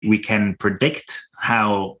We can predict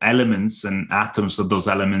how elements and atoms of those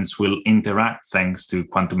elements will interact thanks to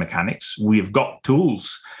quantum mechanics. We've got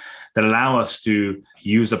tools that allow us to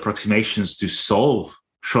use approximations to solve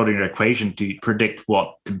Schrödinger equation to predict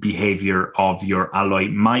what the behavior of your alloy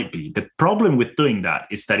might be. The problem with doing that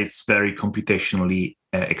is that it's very computationally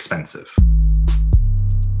expensive.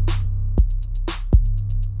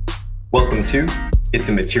 Welcome to It's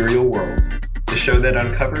a Material World, the show that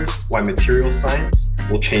uncovers why material science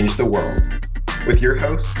will change the world, with your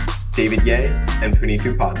hosts, David Ye and Puneet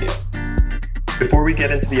Upadhyay. Before we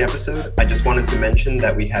get into the episode, I just wanted to mention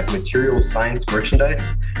that we have material science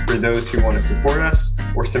merchandise for those who want to support us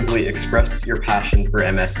or simply express your passion for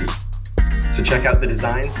MSc. So check out the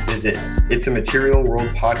designs, visit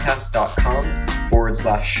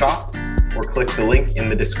itsamaterialworldpodcast.com/shop or click the link in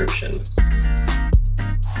the description.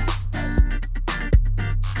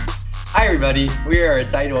 Hi, everybody. We are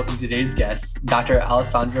excited to welcome today's guest, Dr.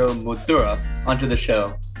 Alessandro Mottura, onto the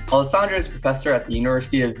show. Alessandro is a professor at the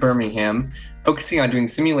University of Birmingham, focusing on doing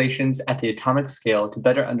simulations at the atomic scale to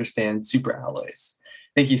better understand superalloys.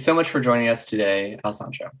 Thank you so much for joining us today,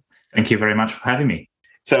 Alessandro. Thank you very much for having me.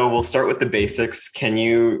 So we'll start with the basics. Can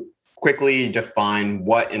you quickly define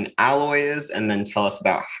what an alloy is and then tell us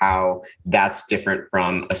about how that's different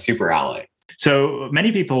from a superalloy? So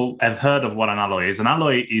many people have heard of what an alloy is. An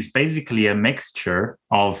alloy is basically a mixture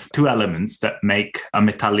of two elements that make a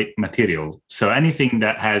metallic material. So anything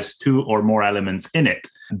that has two or more elements in it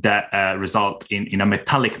that result in a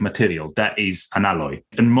metallic material, that is an alloy.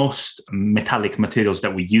 And most metallic materials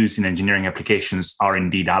that we use in engineering applications are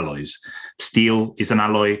indeed alloys. Steel is an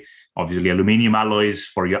alloy. Obviously, aluminum alloys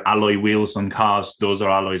for your alloy wheels on cars, those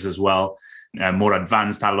are alloys as well. More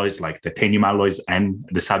advanced alloys like titanium alloys and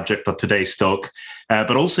the subject of today's talk,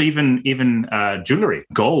 but also even jewelry,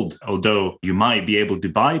 gold. Although you might be able to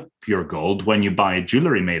buy pure gold, when you buy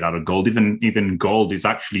jewelry made out of gold, even gold is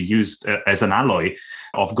actually used as an alloy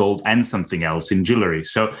of gold and something else in jewelry.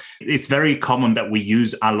 So it's very common that we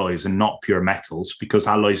use alloys and not pure metals because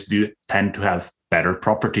alloys do tend to have better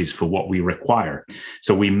properties for what we require.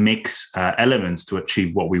 So we mix elements to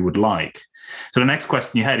achieve what we would like. So the next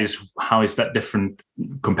question you had is, how is that different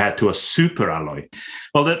compared to a superalloy?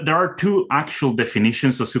 Well, there are two actual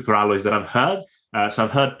definitions of superalloys that I've heard. So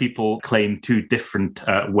I've heard people claim two different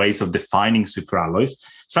ways of defining superalloys.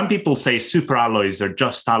 Some people say superalloys are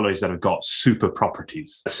just alloys that have got super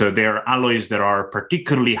properties. So they're alloys that are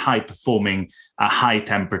particularly high performing at high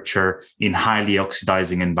temperature in highly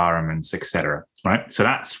oxidizing environments, etc. Right? So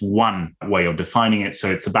that's one way of defining it. So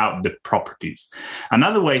it's about the properties.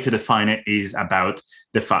 Another way to define it is about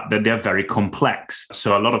the fact that they're very complex.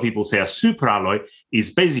 So a lot of people say a superalloy is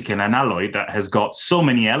basically an alloy that has got so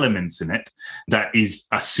many elements in it that is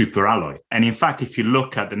a superalloy. And in fact, if you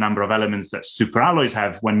look at the number of elements that superalloys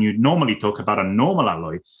have, when you normally talk about a normal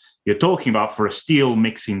alloy, you're talking about for a steel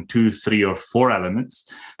mixing 2, 3, or 4 elements.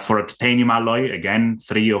 For a titanium alloy, again,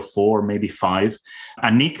 3 or 4, maybe 5.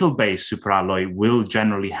 A nickel-based superalloy will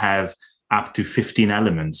generally have up to 15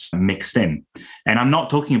 elements mixed in. And I'm not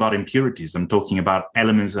talking about impurities. I'm talking about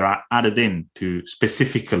elements that are added in to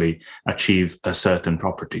specifically achieve certain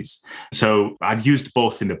properties. So I've used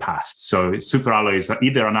both in the past. So superalloy is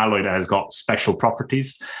either an alloy that has got special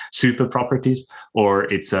properties, super properties, or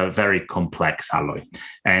it's a very complex alloy.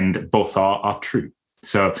 And both are true.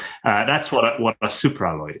 So that's what a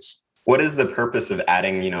superalloy is. What is the purpose of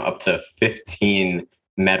adding, up to 15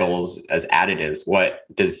 metals as additives? What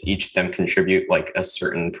does each of them contribute, like a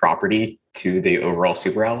certain property to the overall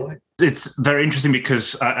superalloy? It's very interesting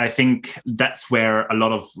because I think that's where a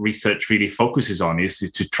lot of research really focuses on, is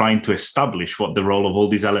to trying to establish what the role of all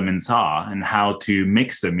these elements are and how to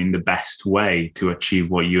mix them in the best way to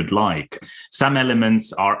achieve what you'd like. Some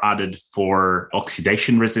elements are added for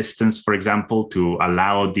oxidation resistance, for example, to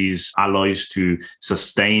allow these alloys to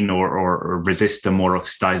sustain or resist a more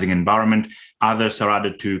oxidizing environment. Others are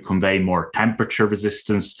added to convey more temperature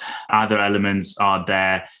resistance. Other elements are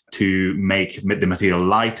there to make the material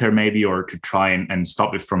lighter, maybe, or to try and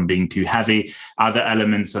stop it from being too heavy. Other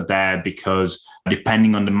elements are there because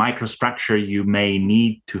depending on the microstructure, you may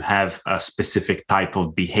need to have a specific type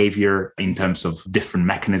of behavior in terms of different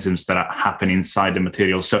mechanisms that happen inside the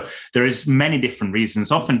material. So there is many different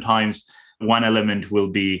reasons. Oftentimes, one element will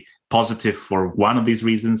be positive for one of these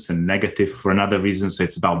reasons and negative for another reason. So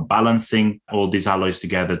it's about balancing all these alloys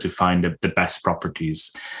together to find the best properties.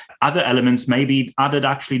 Other elements may be added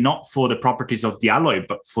actually not for the properties of the alloy,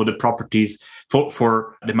 but for the properties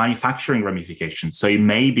for the manufacturing ramifications. So it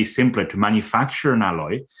may be simpler to manufacture an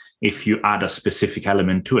alloy if you add a specific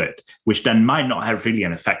element to it, which then might not have really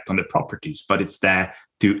an effect on the properties, but it's there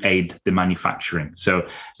to aid the manufacturing. So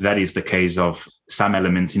that is the case of some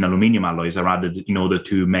elements in aluminum alloys are added in order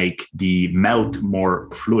to make the melt more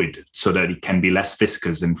fluid so that it can be less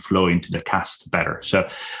viscous and flow into the cast better. So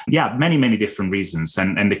yeah, many, many different reasons.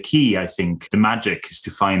 And the key, I think, the magic is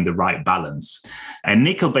to find the right balance. And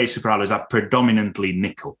nickel-based superalloys are predominantly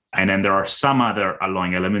nickel. And then there are some other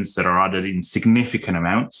alloying elements that are added in significant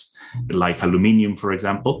amounts, like aluminium, for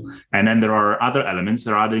example. And then there are other elements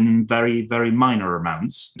that are added in very, very minor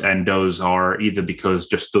amounts. And those are either because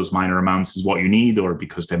just those minor amounts is what you need, or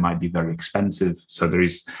because they might be very expensive. So there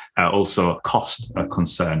is also cost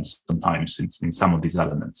concerns sometimes in some of these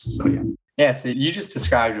elements. So yeah. Yeah, so you just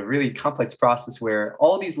described a really complex process where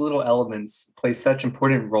all these little elements play such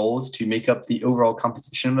important roles to make up the overall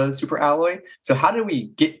composition of the superalloy. So how did we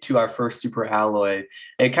get to our first superalloy?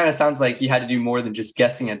 It kind of sounds like you had to do more than just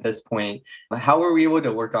guessing at this point. How were we able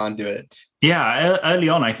to work onto it? Yeah, early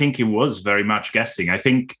on, I think it was very much guessing. I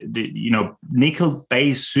think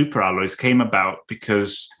nickel-based superalloys came about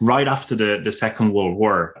because right after the Second World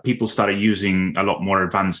War, people started using a lot more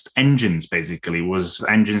advanced engines, basically. It was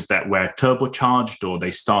engines that were turbocharged, or they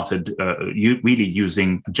started really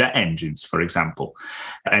using jet engines, for example.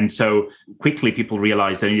 And so quickly people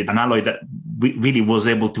realized they needed an alloy that really was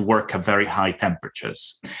able to work at very high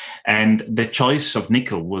temperatures. And the choice of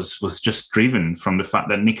nickel was just driven from the fact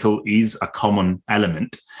that nickel is a common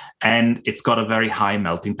element and it's got a very high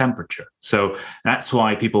melting temperature. So that's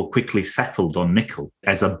why people quickly settled on nickel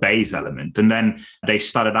as a base element. And then they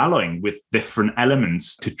started alloying with different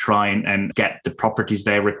elements to try and get the properties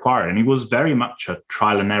they required. And it was very much a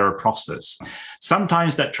trial and error process.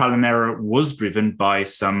 Sometimes that trial and error was driven by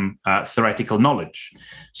some theoretical knowledge.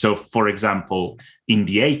 So, for example, in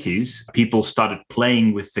the 80s, people started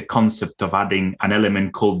playing with the concept of adding an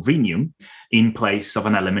element called rhenium in place of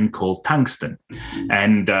an element called tungsten.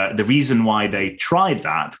 And the reason why they tried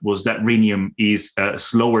that was that rhenium is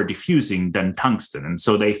slower diffusing than tungsten. And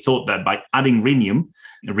so they thought that by adding rhenium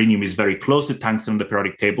is very close to tungsten on the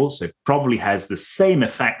periodic table, so it probably has the same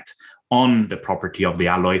effect on the property of the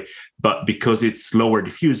alloy, but because it's slower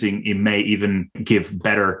diffusing, it may even give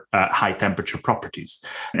better high temperature properties.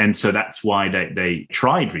 And so that's why they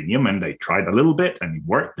tried rhenium, and they tried a little bit and it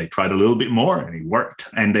worked. They tried a little bit more and it worked.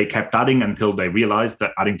 And they kept adding until they realized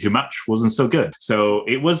that adding too much wasn't so good. So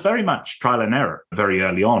it was very much trial and error very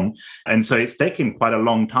early on. And so it's taken quite a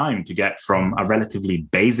long time to get from a relatively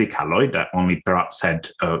basic alloy that only perhaps had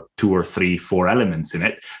 2 or 3, 4 elements in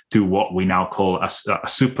it to what we now call a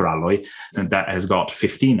superalloy that has got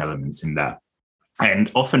 15 elements in there. And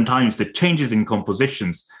oftentimes the changes in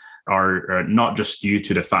compositions are not just due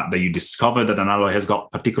to the fact that you discover that an alloy has got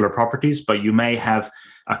particular properties, but you may have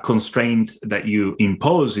a constraint that you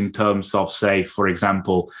impose in terms of, say, for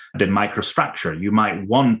example, the microstructure. You might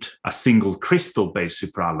want a single crystal-based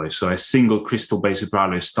superalloy. So as single crystal-based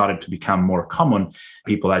superalloys started to become more common,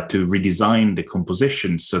 people had to redesign the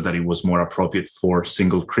composition so that it was more appropriate for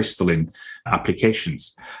single crystalline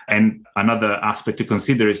applications. And another aspect to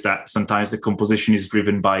consider is that sometimes the composition is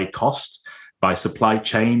driven by cost, by supply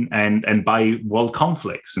chain, and by world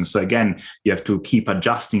conflicts. And so again, you have to keep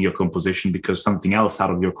adjusting your composition because something else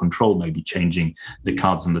out of your control may be changing the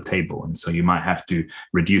cards on the table. And so you might have to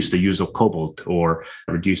reduce the use of cobalt or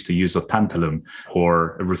reduce the use of tantalum,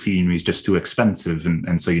 or ruthenium is just too expensive.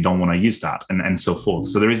 And so you don't want to use that, and so forth.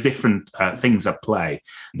 So there is different things at play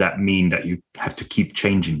that mean that you have to keep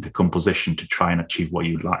changing the composition to try and achieve what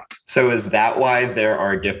you'd like. So is that why there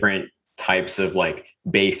are different types of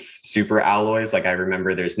base super alloys? I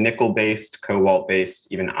remember there's nickel based, cobalt based,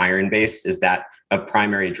 even iron based. Is that a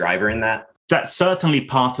primary driver in that? That's certainly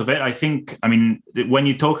part of it. I think, when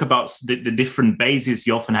you talk about the different bases,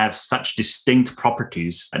 you often have such distinct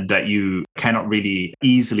properties that you cannot really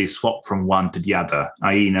easily swap from one to the other.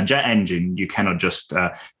 I.e., in a jet engine, you cannot just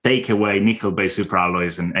take away nickel-based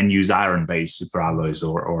superalloys and use iron-based superalloys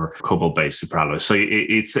or cobalt-based superalloys. So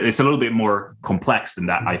it's a little bit more complex than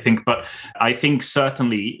that, I think. But I think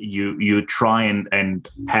certainly you try and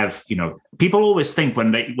have, people always think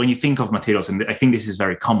when you think of materials, and I think this is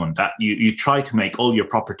very common, that you try to make all your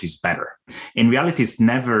properties better. In reality,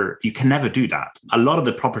 you can never do that. A lot of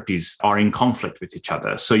the properties are in conflict with each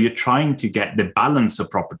other. So you're trying to get the balance of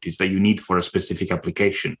properties that you need for a specific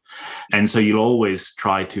application. And so you'll always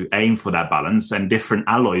try to aim for that balance, and different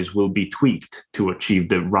alloys will be tweaked to achieve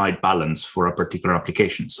the right balance for a particular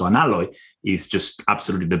application. So an alloy is just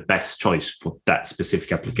absolutely the best choice for that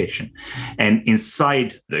specific application. And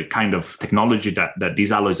inside the kind of technology that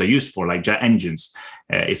these alloys are used for, like jet engines,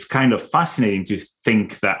 it's kind of fascinating to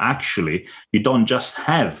think that actually you don't just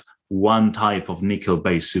have one type of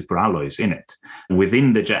nickel-based superalloys in it.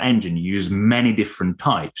 Within the jet engine, you use many different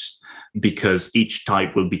types because each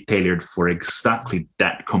type will be tailored for exactly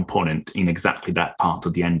that component in exactly that part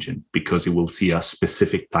of the engine, because it will see a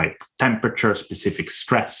specific type of temperature, specific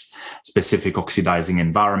stress, specific oxidizing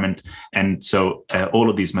environment. And so all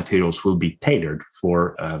of these materials will be tailored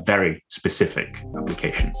for very specific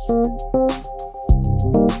applications.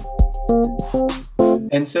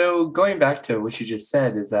 And so going back to what you just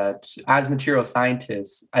said is that as material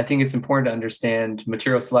scientists, I think it's important to understand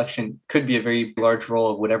material selection could be a very large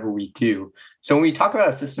role of whatever we do. So when we talk about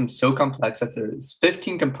a system so complex that there's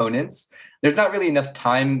 15 components, there's not really enough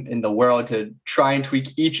time in the world to try and tweak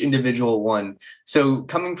each individual one. So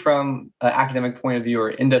coming from an academic point of view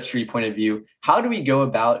or industry point of view, how do we go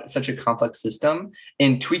about such a complex system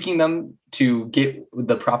and tweaking them to get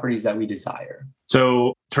the properties that we desire?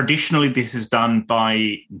 So traditionally, this is done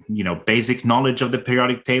by, basic knowledge of the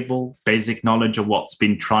periodic table, basic knowledge of what's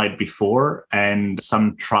been tried before, and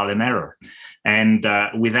some trial and error. And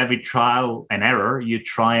with every trial and error, you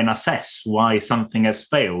try and assess why something has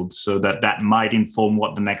failed so that might inform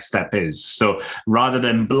what the next step is. So rather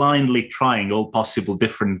than blindly trying all possible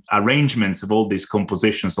different arrangements of all these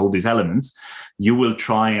compositions, all these elements, you will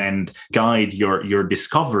try and guide your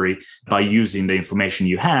discovery by using the information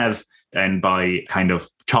you have and by kind of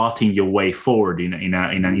charting your way forward in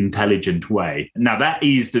an intelligent way. Now, that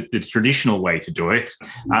is the traditional way to do it.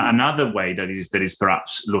 Another way that is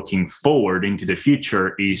perhaps looking forward into the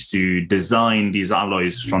future is to design these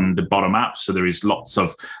alloys from the bottom up. So there is lots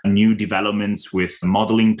of new developments with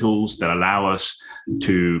modeling tools that allow us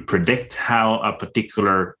to predict how a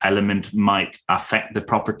particular element might affect the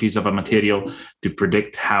properties of a material, to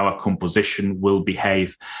predict how a composition will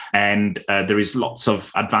behave. And there is lots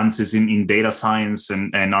of advances in data science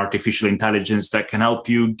and artificial intelligence that can help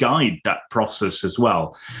you guide that process as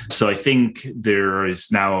well. So I think there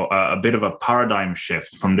is now a bit of a paradigm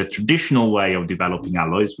shift from the traditional way of developing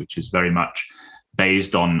alloys, which is very much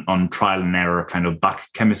based on trial and error kind of back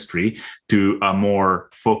chemistry, to a more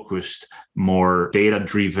focused, more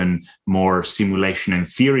data-driven, more simulation and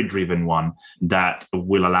theory-driven one that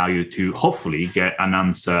will allow you to hopefully get an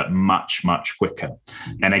answer much, much quicker.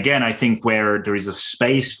 And again, I think where there is a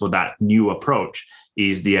space for that new approach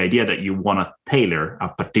is the idea that you want to tailor a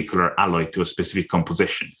particular alloy to a specific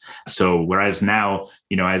composition. So whereas now,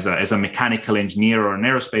 as a mechanical engineer or an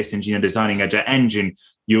aerospace engineer designing a jet engine,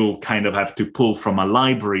 you'll kind of have to pull from a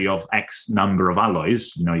library of X number of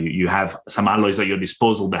alloys. You have some alloys at your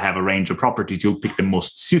disposal that have a range of properties. You'll pick the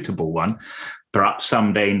most suitable one. Perhaps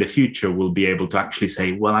someday in the future, we'll be able to actually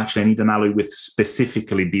say, well, actually, I need an alloy with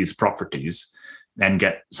specifically these properties and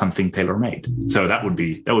get something tailor-made. So that would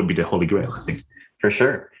be the holy grail, I think. For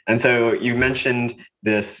sure. And so you mentioned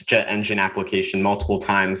this jet engine application multiple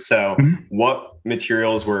times. So what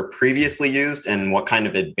materials were previously used and what kind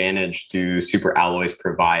of advantage do superalloys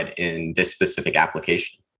provide in this specific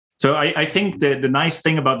application? So I think the nice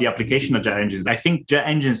thing about the application of jet engines, I think jet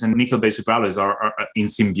engines and nickel-based superalloys are in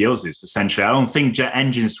symbiosis, essentially. I don't think jet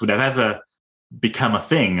engines would have ever become a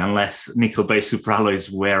thing unless nickel-based superalloys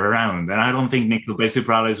were around. And I don't think nickel-based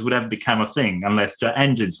superalloys would have become a thing unless jet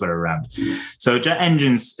engines were around. So jet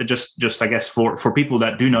engines, just I guess, for people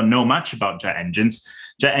that do not know much about jet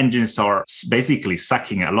engines are basically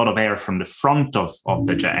sucking a lot of air from the front of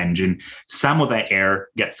the jet engine. Some of that air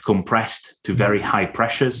gets compressed to very high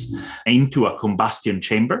pressures into a combustion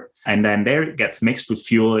chamber. And then there it gets mixed with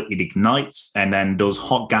fuel, it ignites, and then those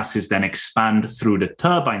hot gases then expand through the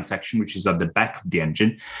turbine section, which is at the back of the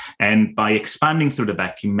engine. And by expanding through the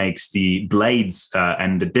back, it makes the blades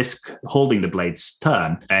and the disc holding the blades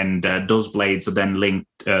turn. And those blades are then linked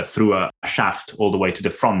through a shaft all the way to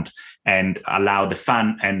the front and allow the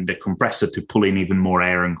fan and the compressor to pull in even more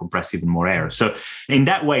air and compress even more air. So in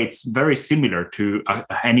that way, it's very similar to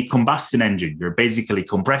any combustion engine. You're basically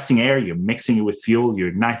compressing air, you're mixing it with fuel, you're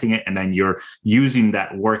igniting it, and then you're using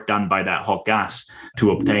that work done by that hot gas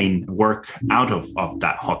to obtain work out of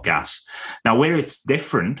that hot gas. Now, where it's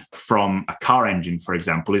different from a car engine, for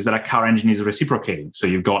example, is that a car engine is reciprocating. So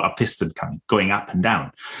you've got a piston going up and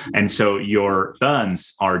down. And so your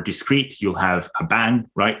burns are discrete. You'll have a bang,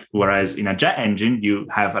 right? Whereas in a jet engine, you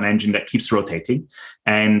have an engine that keeps rotating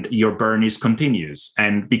and your burn is continuous.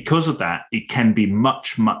 And because of that, it can be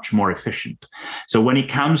much, much more efficient. So when it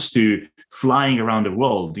comes to flying around the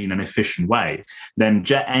world in an efficient way, then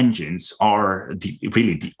jet engines are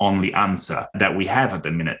really the only answer that we have at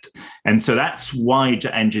the minute. And so that's why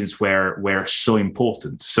jet engines were so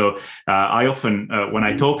important. So I often, when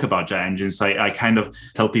I talk about jet engines, I kind of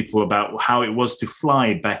tell people about how it was to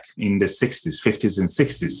fly back in the 60s, 50s and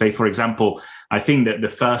 60s. Say, for example, I think that the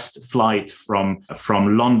first flight from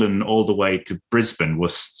London all the way to Brisbane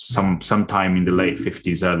was sometime in the late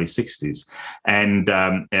 50s, early 60s. And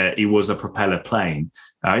it was a propeller plane.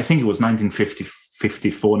 I think it was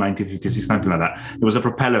 1954, 1956, something like that. It was a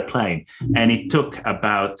propeller plane. And it took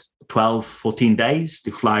about 12, 14 days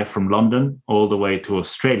to fly from London all the way to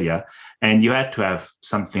Australia. And you had to have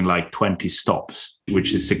something like 20 stops,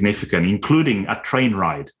 which is significant, including a train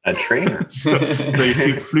ride. A train. so if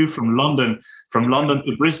you flew from London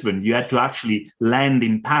to Brisbane, you had to actually land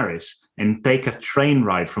in Paris and take a train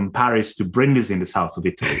ride from Paris to Brindisi in the south of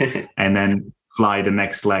Italy, and then fly the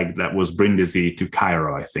next leg that was Brindisi to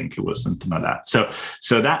Cairo, I think it was something like that.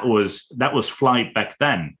 So that was flight back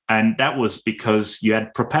then. And that was because you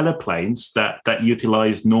had propeller planes that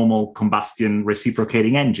utilized normal combustion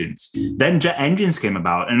reciprocating engines. Then jet engines came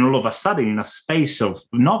about, and all of a sudden, in a space of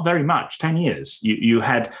not very much, 10 years, you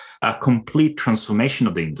had a complete transformation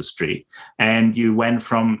of the industry. And you went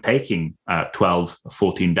from taking 12,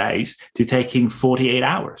 14 days to taking 48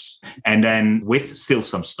 hours. And then with still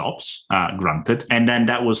some stops, granted. And then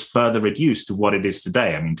that was further reduced to what it is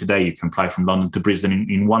today. I mean, today you can fly from London to Brisbane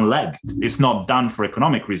in one leg. It's not done for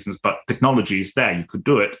economic reasons, but technology is there. You could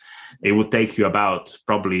do it. It would take you about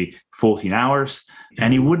probably 14 hours,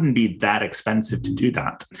 and it wouldn't be that expensive to do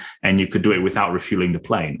that. And you could do it without refueling the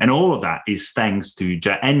plane. And all of that is thanks to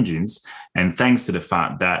jet engines, and thanks to the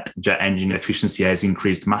fact that jet engine efficiency has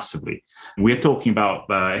increased massively. We're talking about,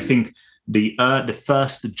 I think, the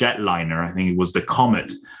first jetliner, I think it was the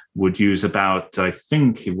Comet, would use about, I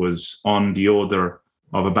think it was on the order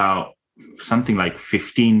of about something like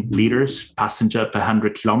 15 liters passenger per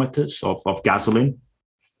 100 kilometers of gasoline.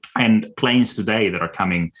 And planes today that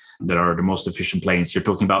are the most efficient planes, you're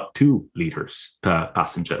talking about 2 liters per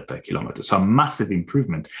passenger per kilometer. So a massive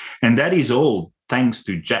improvement. And that is all thanks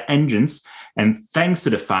to jet engines, and thanks to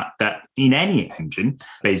the fact that in any engine,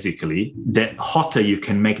 basically, the hotter you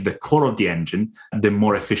can make the core of the engine, the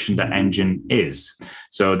more efficient the engine is.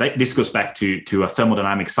 So this goes back to a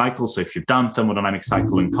thermodynamic cycle. So if you've done thermodynamic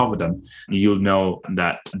cycle and covered them, you'll know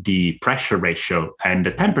that the pressure ratio and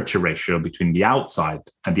the temperature ratio between the outside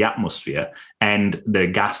and the atmosphere and the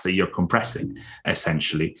gas that you're compressing,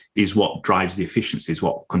 essentially, is what drives the efficiency, is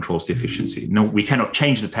what controls the efficiency. No, we cannot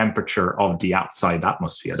change the temperature of the outside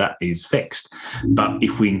atmosphere. That is fixed. But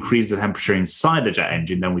if we increase the temperature inside the jet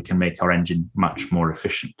engine, then we can make our engine much more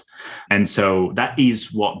efficient. And so that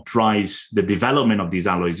is what drives the development of these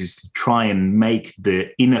alloys, is to try and make the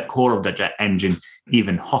inner core of the jet engine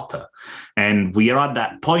even hotter. And we are at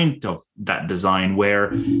that point of that design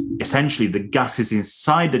where essentially the gases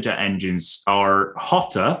inside the jet engines are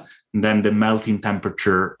hotter than the melting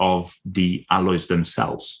temperature of the alloys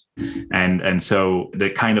themselves. And so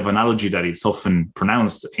the kind of analogy that is often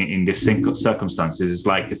pronounced in this circumstances is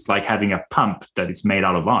like, it's like having a pump that is made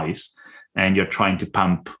out of ice, and you're trying to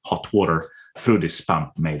pump hot water through this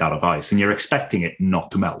pump made out of ice, and you're expecting it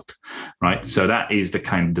not to melt, right? So that is the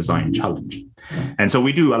kind of design challenge. And so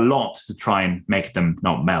we do a lot to try and make them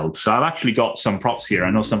not melt. So I've actually got some props here.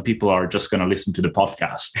 I know some people are just going to listen to the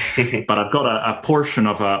podcast, but I've got a portion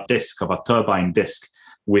of a turbine disc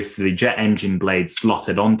with the jet engine blades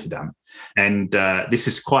slotted onto them. And this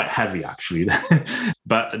is quite heavy, actually.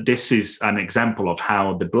 But this is an example of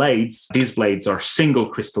how these blades are single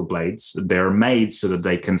crystal blades. They're made so that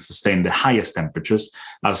they can sustain the highest temperatures,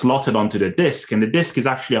 are slotted onto the disc. And the disc is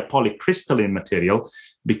actually a polycrystalline material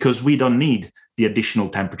because we don't need the additional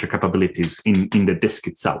temperature capabilities in the disc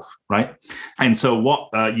itself, right? And so what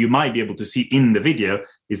you might be able to see in the video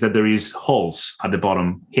is that there is holes at the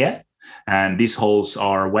bottom here. And these holes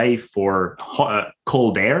are a way for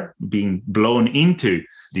cold air being blown into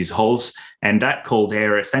these holes. And that cold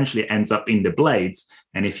air essentially ends up in the blades.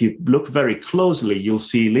 And if you look very closely, you'll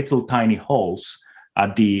see little tiny holes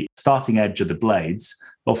at the starting edge of the blades.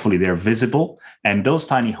 Hopefully they're visible. And those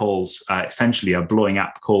tiny holes essentially are blowing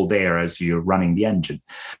up cold air as you're running the engine.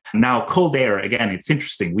 Now, cold air, again, it's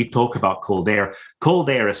interesting. We talk about cold air.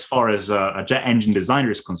 Cold air, as far as a jet engine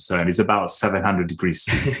designer is concerned, is about 700 degrees,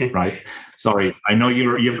 right? Sorry, I know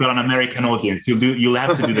you've got an American audience. You'll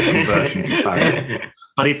have to do the conversion to Fahrenheit.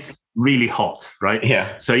 But it's really hot, right?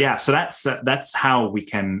 Yeah. So that's how we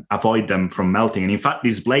can avoid them from melting. And in fact,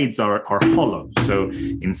 these blades are hollow. So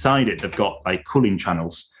inside it, they've got like cooling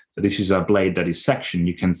channels. So this is a blade that is sectioned.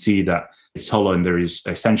 You can see that it's hollow, and there is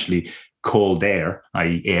essentially cold air,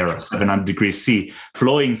 i.e. air at 700 degrees C,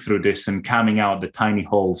 flowing through this and coming out the tiny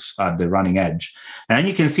holes at the running edge. And then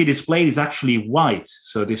you can see this blade is actually white.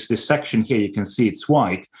 So this section here, you can see it's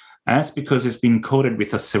white. And that's because it's been coated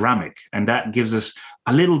with a ceramic, and that gives us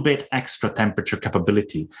a little bit extra temperature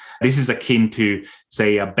capability. This is akin to,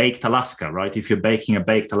 say, a baked Alaska, right? If you're baking a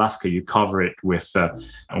baked Alaska, you cover it with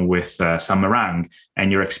some meringue,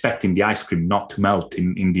 and you're expecting the ice cream not to melt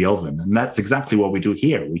in the oven. And that's exactly what we do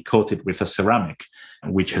here. We coat it with a ceramic,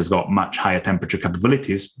 which has got much higher temperature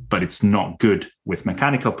capabilities, but it's not good with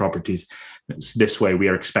mechanical properties. This way, we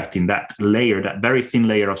are expecting that layer, that very thin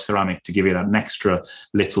layer of ceramic, to give it an extra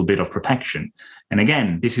little bit of protection. And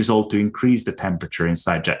again, this is all to increase the temperature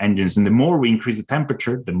inside jet engines. And the more we increase the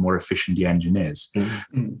temperature, the more efficient the engine is.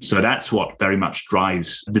 Mm-hmm. So that's what very much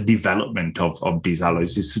drives the development of these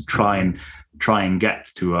alloys, is to try and get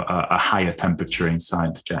to a higher temperature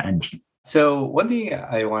inside the jet engine. So one thing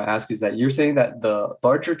I want to ask is that you're saying that the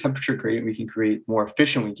larger temperature gradient we can create, more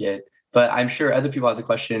efficient we get. But I'm sure other people have the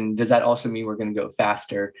question, does that also mean we're going to go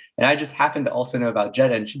faster? And I just happen to also know about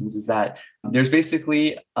jet engines is that there's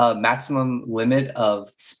basically a maximum limit of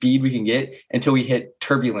speed we can get until we hit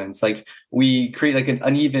turbulence. Like we create like an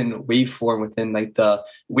uneven waveform within like the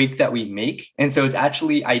wake that we make. And so it's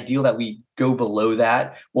actually ideal that we go below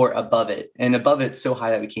that or above it. And above it's so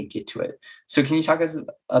high that we can't get to it. So can you talk us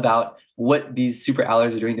about what these super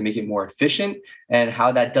alloys are doing to make it more efficient and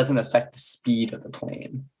how that doesn't affect the speed of the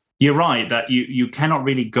plane? You're right that you cannot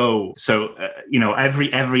really go. So,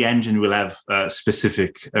 every engine will have a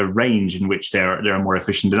specific range in which they're more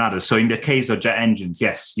efficient than others. So in the case of jet engines,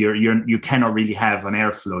 yes, you cannot really have an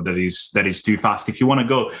airflow that is too fast. If you want to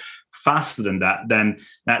go faster than that, then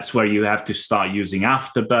that's where you have to start using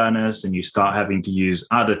afterburners, and you start having to use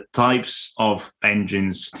other types of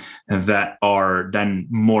engines that are then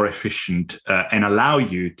more efficient and allow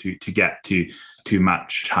you to get to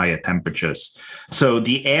much higher temperatures. So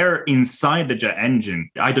the air inside the jet engine,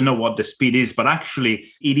 I don't know what the speed is, but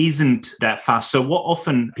actually it isn't that fast. So what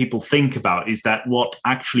often people think about is that what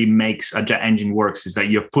actually makes a jet engine works is that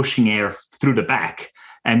you're pushing air through the back,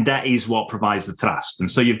 and that is what provides the thrust.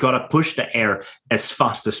 And so you've got to push the air as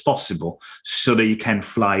fast as possible so that you can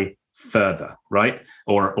fly further, right?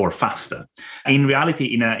 Or faster. In reality,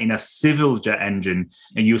 in a civil jet engine,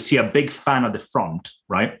 you see a big fan at the front,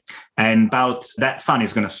 right? And about that fan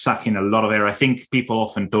is going to suck in a lot of air. I think people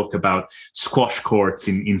often talk about squash courts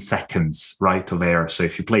in seconds, right, of air. So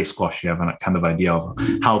if you play squash, you have a kind of idea of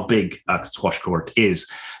how big a squash court is.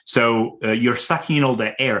 So you're sucking in all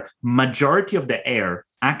the air. Majority of the air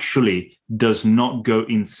actually does not go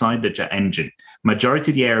inside the jet engine.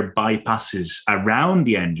 Majority of the air bypasses around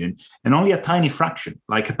the engine, and only a tiny fraction,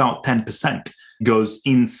 like about 10%, goes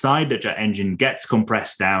inside the jet engine, gets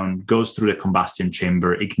compressed down, goes through the combustion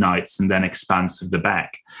chamber, ignites, and then expands to the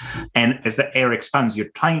back. And as the air expands,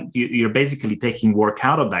 you're basically taking work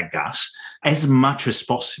out of that gas as much as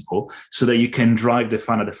possible so that you can drive the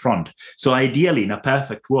fan at the front. So ideally, in a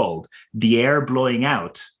perfect world, the air blowing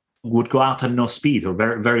out would go out at no speed or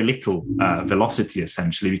very, very little velocity,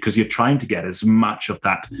 essentially, because you're trying to get as much of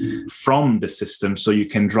that from the system so you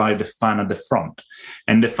can drive the fan at the front.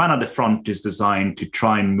 And the fan at the front is designed to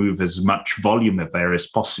try and move as much volume of air as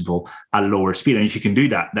possible at lower speed. And if you can do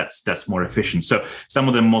that, that's more efficient. So some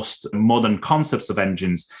of the most modern concepts of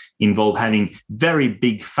engines involve having very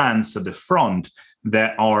big fans at the front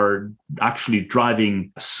that are actually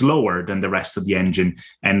driving slower than the rest of the engine,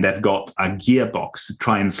 and they've got a gearbox to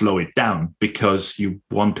try and slow it down because you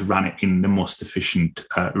want to run it in the most efficient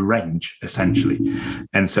range, essentially.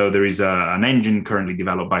 And so there is an engine currently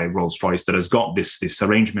developed by Rolls-Royce that has got this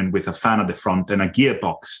arrangement with a fan at the front and a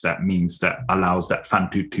gearbox that allows that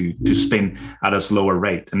fan to spin at a slower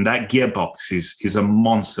rate. And that gearbox is a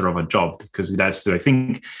monster of a job because it has to, I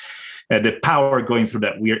think, the power going through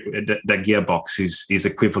that gearbox is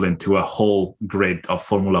equivalent to a whole grid of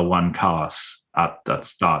Formula One cars at that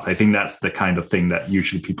start. I think that's the kind of thing that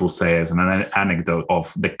usually people say as an anecdote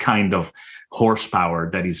of the kind of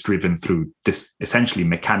horsepower that is driven through this essentially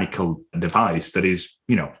mechanical device that is,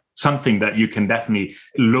 something that you can definitely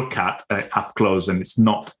look at up close, and it's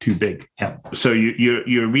not too big. Yeah. So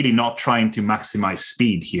you're really not trying to maximize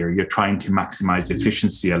speed here. You're trying to maximize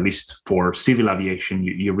efficiency, at least for civil aviation.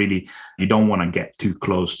 You don't want to get too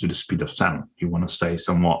close to the speed of sound. You want to stay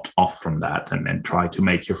somewhat off from that and try to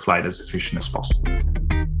make your flight as efficient as possible.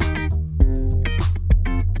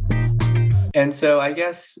 And so I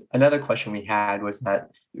guess another question we had was that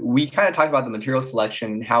we kind of talked about the material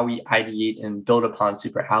selection and how we ideate and build upon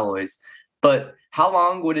super alloys. But how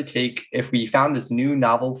long would it take if we found this new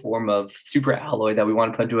novel form of superalloy that we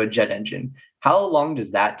want to put into a jet engine? How long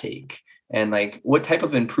does that take? And like, what type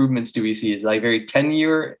of improvements do we see? Is it like very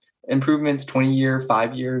 10-year improvements, 20-year,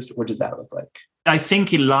 5 years? What does that look like? I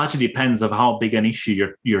think it largely depends on how big an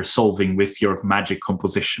issue you're solving with your magic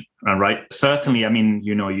composition, right? Certainly, I mean,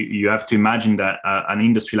 you have to imagine that an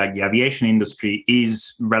industry like the aviation industry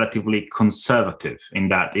is relatively conservative in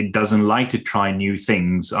that it doesn't like to try new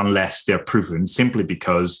things unless they're proven, simply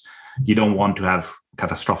because you don't want to have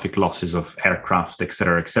catastrophic losses of aircraft, et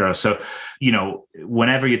cetera, et cetera. So,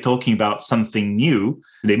 whenever you're talking about something new,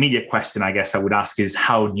 the immediate question I guess I would ask is,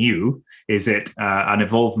 how new? Is it an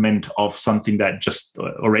evolvement of something that just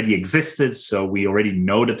already existed, so we already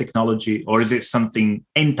know the technology, or is it something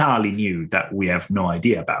entirely new that we have no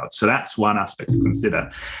idea about? So that's one aspect to consider.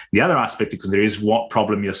 The other aspect to consider is what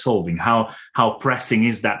problem you're solving. How pressing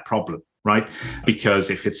is that problem? Right?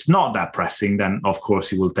 Because if it's not that pressing, then of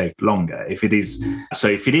course it will take longer. If it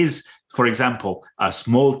is, for example, a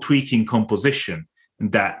small tweaking composition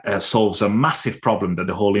that solves a massive problem that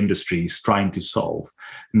the whole industry is trying to solve,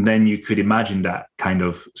 then you could imagine that kind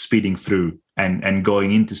of speeding through and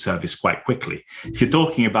going into service quite quickly. If you're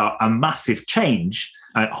talking about a massive change,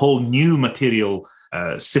 a whole new material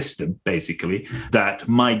system, basically, that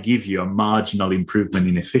might give you a marginal improvement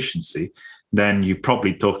in efficiency, then you're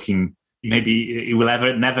probably talking maybe it will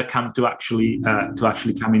never come to actually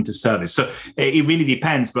come into service. So it really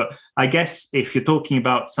depends. But I guess if you're talking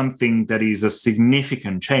about something that is a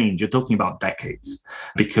significant change, you're talking about decades.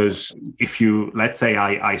 Because if you, let's say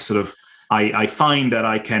I find that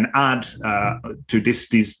I can add to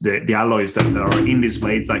the alloys that are in these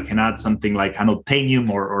blades, I can add something like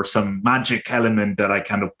unobtainium or some magic element that I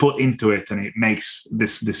kind of put into it, and it makes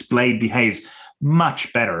this blade behaves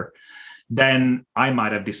much better. Then I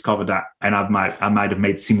might have discovered that, and I might have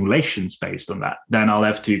made simulations based on that. Then I'll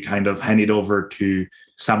have to kind of hand it over to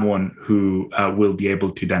someone who will be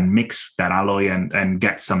able to then mix that alloy and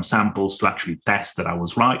get some samples to actually test that I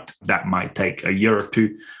was right. That might take a year or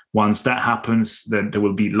two. Once that happens, then there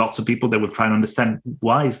will be lots of people that will try and understand,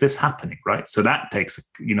 why is this happening, right? So that takes,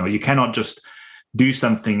 you cannot just do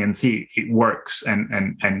something and see it works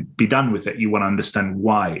and be done with it. You want to understand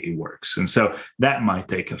why it works. And so that might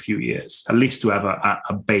take a few years, at least to have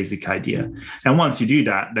a basic idea. And once you do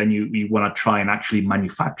that, then you want to try and actually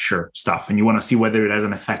manufacture stuff, and you want to see whether it has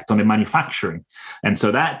an effect on the manufacturing. And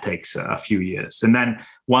so that takes a few years. And then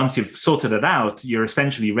once you've sorted it out, you're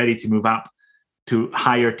essentially ready to move up to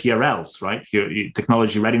higher TRLs, right? Your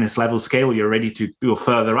technology readiness level scale, you're ready to go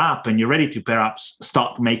further up, and you're ready to perhaps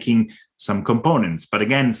start making some components. But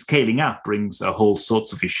again, scaling up brings a whole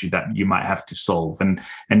sorts of issue that you might have to solve. And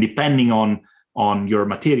depending on your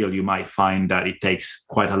material, you might find that it takes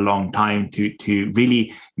quite a long time to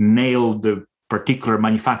really nail the particular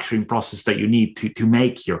manufacturing process that you need to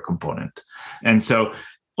make your component. And so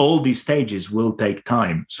all these stages will take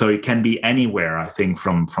time. So it can be anywhere, I think,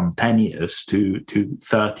 from 10 years to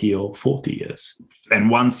 30 or 40 years.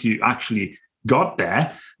 And once you actually got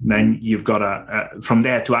there, then you've got from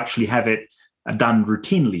there to actually have it done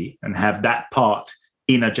routinely and have that part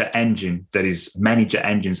in a jet engine. That is, many jet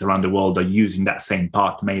engines around the world are using that same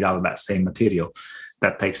part made out of that same material.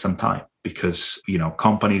 That takes some time, because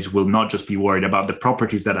companies will not just be worried about the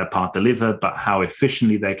properties that a part delivers, but how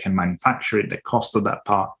efficiently they can manufacture it, the cost of that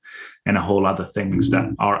part, and a whole other things that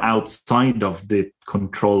are outside of the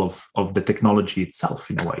control of the technology itself.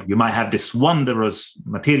 In a way, you might have this wondrous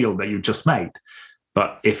material that you just made,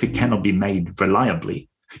 but if it cannot be made reliably,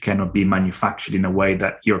 if it cannot be manufactured in a way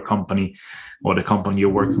that your company or the company you're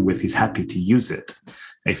working with is happy to use it,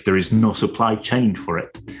 if there is no supply chain for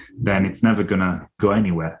it, then it's never going to go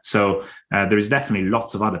anywhere. So there is definitely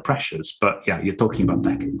lots of other pressures, but yeah, you're talking about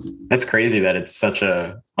decades. That's crazy that it's such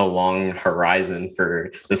a long horizon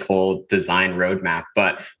for this whole design roadmap.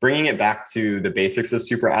 But bringing it back to the basics of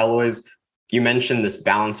superalloys, you mentioned this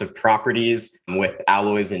balance of properties with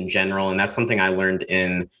alloys in general, and that's something I learned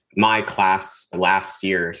in my class last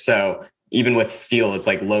year. So even with steel, it's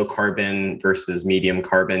like low carbon versus medium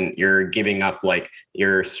carbon. You're giving up like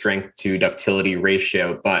your strength to ductility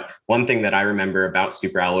ratio. But one thing that I remember about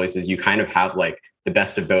superalloys is you kind of have like the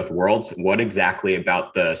best of both worlds. What exactly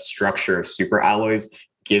about the structure of superalloys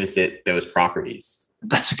gives it those properties?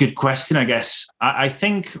 That's a good question, I guess. I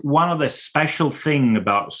think one of the special thing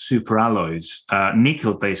about superalloys,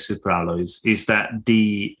 nickel-based superalloys, is that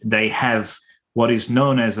they have what is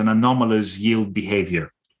known as an anomalous yield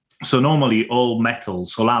behavior. So normally all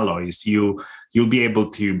metals, all alloys, you'll be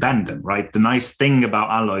able to bend them, right? The nice thing about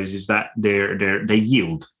alloys is that they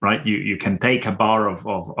yield, right? You can take a bar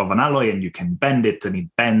of an alloy and you can bend it and it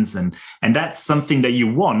bends, and that's something that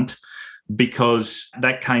you want, because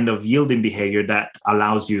that kind of yielding behavior that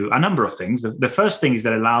allows you a number of things. The first thing is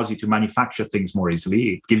that it allows you to manufacture things more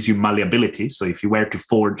easily. It gives you malleability. So if you were to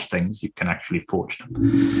forge things, you can actually forge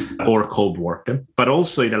them or cold work them. But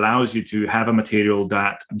also it allows you to have a material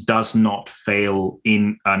that does not fail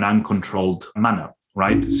in an uncontrolled manner.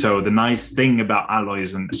 Right. So the nice thing about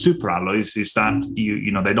alloys and super alloys is that you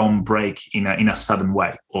know they don't break in a sudden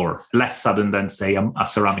way, or less sudden than, say, a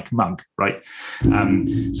ceramic mug. Right.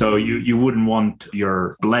 So you wouldn't want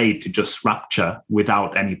your blade to just rupture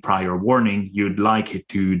without any prior warning. You'd like it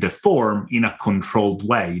to deform in a controlled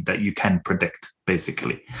way that you can predict,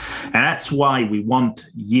 basically. And that's why we want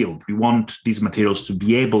yield. We want these materials to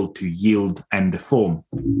be able to yield and deform.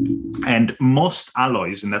 And most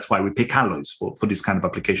alloys, and that's why we pick alloys for these kind of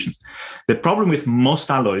applications. The problem with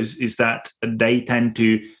most alloys is that they tend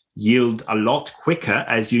to yield a lot quicker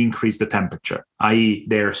as you increase the temperature, i.e.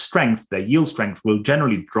 their yield strength will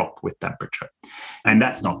generally drop with temperature. And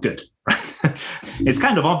that's not good, right? It's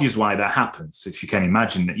kind of obvious why that happens. If you can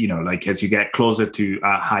imagine, like as you get closer to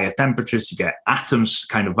higher temperatures, you get atoms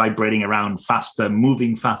kind of vibrating around faster,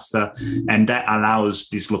 moving faster, and that allows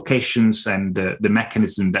these locations and the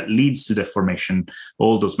mechanism that leads to deformation,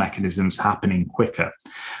 all those mechanisms happening quicker.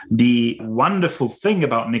 The wonderful thing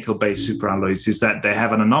about nickel-based superalloys is that they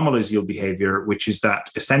have an anomalous yield behavior, which is that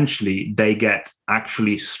essentially they get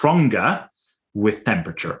actually stronger with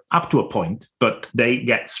temperature up to a point, but they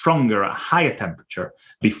get stronger at higher temperature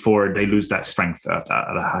before they lose that strength at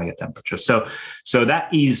a higher temperature. So that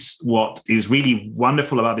is what is really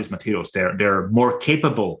wonderful about these materials. They're more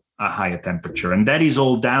capable at higher temperature, and that is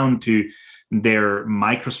all down to their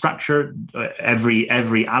microstructure.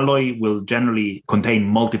 Every alloy will generally contain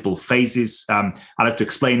multiple phases. I'll have to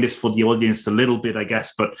explain this for the audience a little bit, I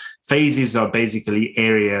guess, but phases are basically an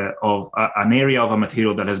area of a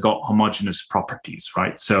material that has got homogeneous properties,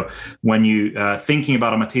 right? So when you thinking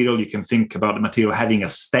about a material, you can think about the material having a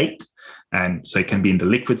state. And so it can be in the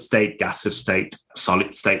liquid state, gaseous state,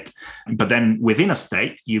 solid state. But then within a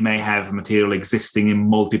state, you may have a material existing in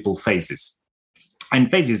multiple phases. And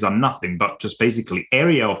phases are nothing but just basically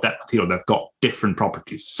area of that material that have got different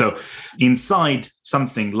properties. So inside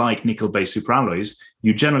something like nickel-based superalloys,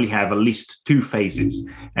 you generally have at least two phases.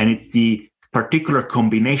 And it's the particular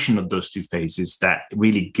combination of those two phases that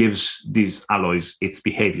really gives these alloys its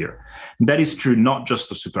behavior. And that is true not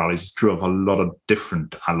just of superalloys, it's true of a lot of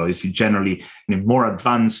different alloys. You generally, in more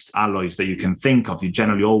advanced alloys that you can think of, you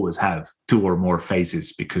generally always have two or more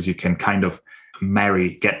phases, because you can kind of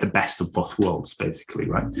get the best of both worlds, basically,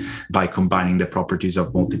 right? By combining the properties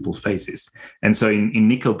of multiple phases. And so in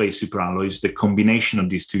nickel-based superalloys, the combination of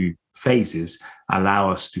these two phases allow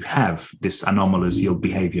us to have this anomalous yield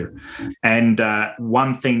behavior. And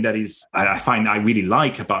one thing that I find I really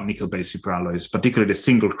like about nickel-based superalloys, particularly the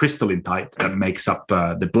single crystalline type that makes up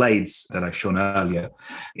the blades that I've shown earlier,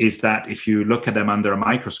 is that if you look at them under a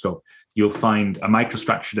microscope, you'll find a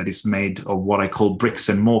microstructure that is made of what I call bricks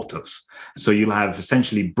and mortars. So you'll have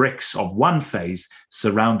essentially bricks of one phase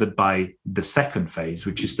surrounded by the second phase,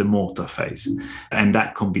 which is the mortar phase. And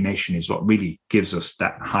that combination is what really gives us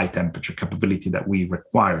that high temperature capability that we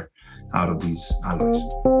require out of these alloys.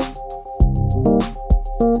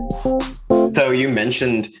 So you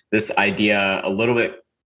mentioned this idea a little bit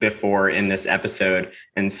before in this episode.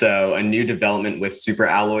 And so a new development with super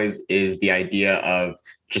alloys is the idea of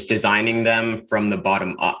just designing them from the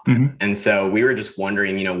bottom up. Mm-hmm. And so we were just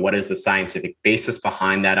wondering, what is the scientific basis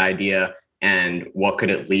behind that idea and what could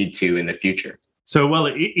it lead to in the future? So, well,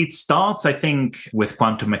 it starts, I think, with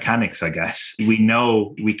quantum mechanics, I guess. We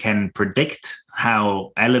know we can predict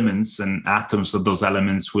how elements and atoms of those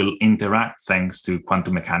elements will interact thanks to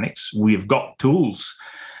quantum mechanics. We've got tools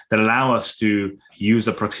that allow us to use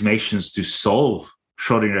approximations to solve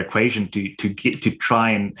Schrödinger equation to try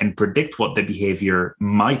and predict what the behavior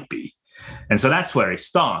might be. And so that's where it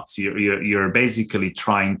starts. You're basically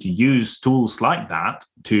trying to use tools like that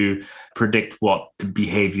to predict what the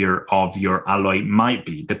behavior of your alloy might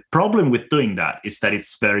be. The problem with doing that is that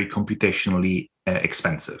it's very computationally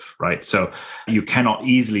expensive, right? So you cannot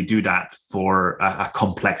easily do that for a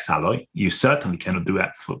complex alloy. You certainly cannot do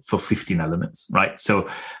that for 15 elements, right? So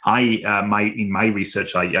in my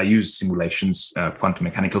research, I use simulations, quantum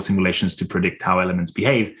mechanical simulations, to predict how elements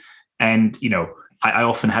behave. And, I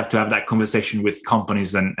often have to have that conversation with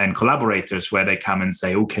companies and collaborators where they come and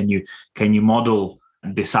say, "Oh, can you model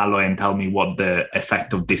this alloy and tell me what the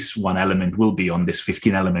effect of this one element will be on this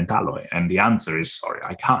 15 element alloy. And the answer is, sorry,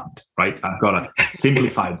 I can't, right? I've got to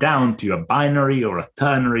simplify it down to a binary or a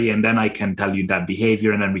ternary, and then I can tell you that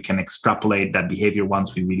behavior, and then we can extrapolate that behavior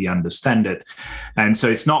once we really understand it. And so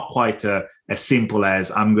it's not quite as simple as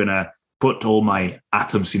I'm going to put all my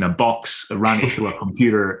atoms in a box, run it through a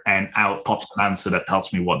computer, and out pops an answer that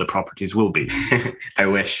tells me what the properties will be. I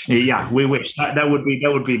wish. Yeah, we wish. That would be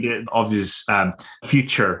the obvious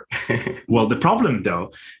future. Well, the problem,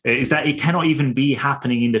 though, is that it cannot even be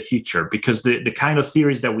happening in the future, because the kind of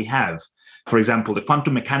theories that we have, for example, the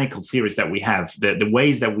quantum mechanical theories that we have, the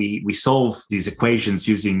ways that we solve these equations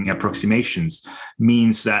using approximations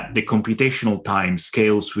means that the computational time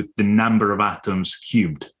scales with the number of atoms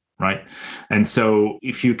cubed. Right. And so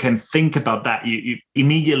if you can think about that, you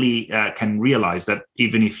immediately can realize that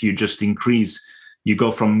even if you just increase, you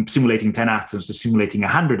go from simulating 10 atoms to simulating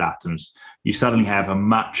 100 atoms, you suddenly have a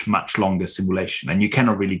much, much longer simulation, and you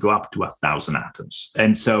cannot really go up to 1,000 atoms.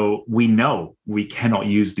 And so we know we cannot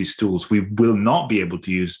use these tools. We will not be able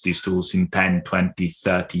to use these tools in 10, 20,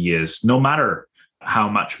 30 years, no matter how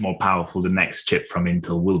much more powerful the next chip from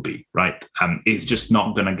Intel will be, right? It's just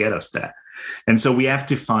not going to get us there. And so we have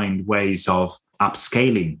to find ways of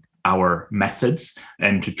upscaling our methods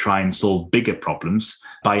and to try and solve bigger problems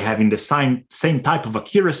by having the same type of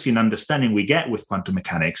accuracy and understanding we get with quantum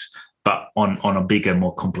mechanics, but on a bigger,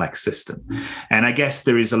 more complex system. And I guess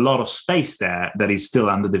there is a lot of space there that is still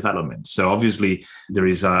under development. So obviously, there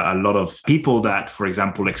is a lot of people that, for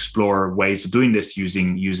example, explore ways of doing this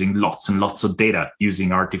using lots and lots of data,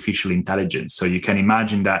 using artificial intelligence. So you can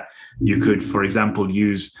imagine that you could, for example,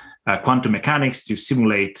 use quantum mechanics to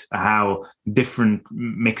simulate how different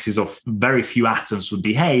mixes of very few atoms would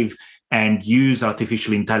behave, and use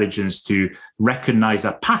artificial intelligence to recognize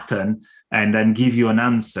a pattern and then give you an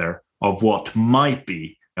answer of what might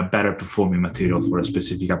be a better performing material for a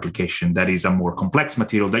specific application that is a more complex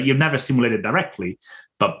material that you've never simulated directly,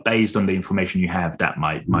 but based on the information you have, that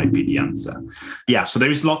might be the answer. Yeah, so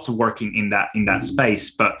there is lots of working in that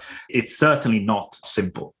space, but it's certainly not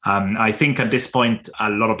simple. I think at this point,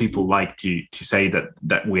 a lot of people like to say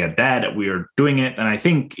that we are there, that we are doing it, and I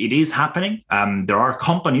think it is happening. There are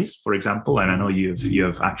companies, for example, and I know you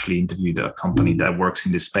have actually interviewed a company that works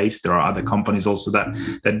in this space. There are other companies also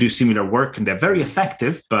that do similar work, and they're very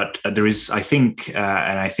effective. But there is, I think,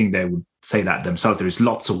 and I think they would say that themselves, there is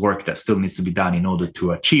lots of work that still needs to be done in order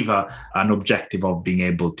to achieve an objective of being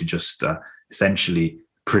able to just essentially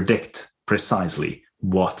predict precisely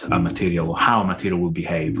what a material or how a material will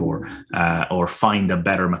behave, or find a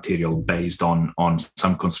better material based on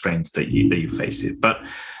some constraints that you face it. But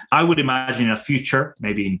I would imagine in a future,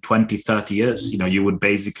 maybe in 20, 30 years, you would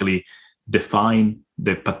basically define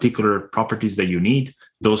the particular properties that you need.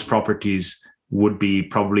 Those properties would be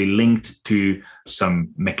probably linked to some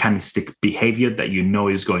mechanistic behavior that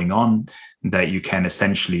is going on, that you can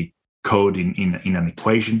essentially code in an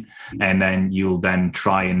equation, and then you'll then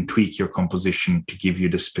try and tweak your composition to give you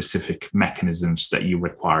the specific mechanisms that you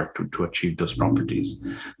require to achieve those properties.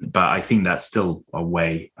 But I think that's still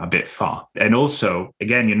a bit far. And also,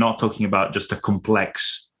 again, you're not talking about just a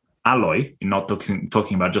complex alloy. You're not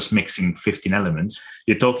talking about just mixing 15 elements.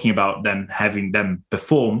 You're talking about then having them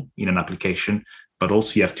perform in an application, but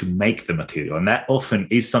also you have to make the material. And that often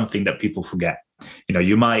is something that people forget.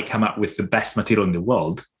 You might come up with the best material in the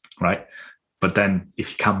world, right? But then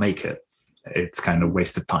if you can't make it, it's kind of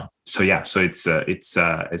wasted time. So yeah, so it's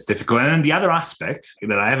difficult. And then the other aspect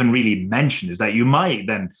that I haven't really mentioned is that you might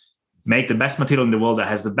then make the best material in the world that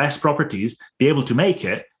has the best properties, be able to make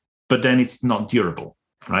it, but then it's not durable.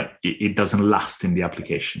 Right? It doesn't last in the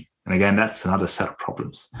application. And again, that's another set of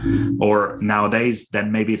problems. Or nowadays,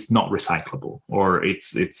 then maybe it's not recyclable, or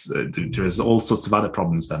there's all sorts of other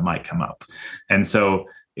problems that might come up. And so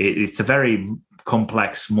it's a very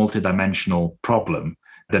complex, multidimensional problem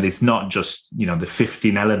that is not just, the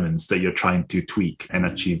 15 elements that you're trying to tweak and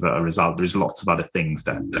achieve a result. There's lots of other things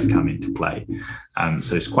that come into play.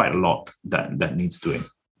 So it's quite a lot that needs doing.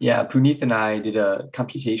 Yeah, Puneeth and I did a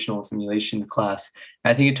computational simulation class.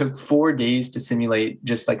 I think it took 4 days to simulate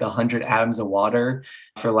just 100 atoms of water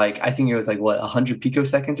for I think it was 100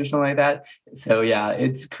 picoseconds or something like that. So yeah,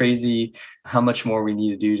 it's crazy how much more we need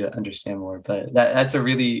to do to understand more. But that's a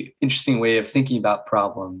really interesting way of thinking about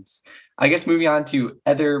problems. I guess moving on to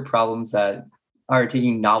other problems that are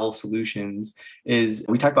taking novel solutions is,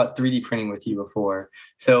 we talked about 3D printing with you before.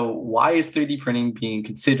 So why is 3D printing being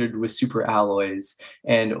considered with super alloys,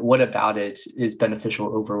 and what about it is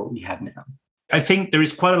beneficial over what we have now? I think there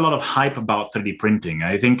is quite a lot of hype about 3D printing.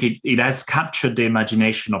 I think it has captured the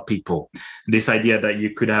imagination of people. This idea that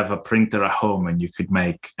you could have a printer at home and you could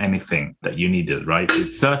make anything that you needed, right?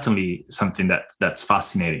 It's certainly something that's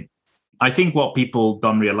fascinating. I think what people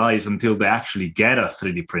don't realize until they actually get a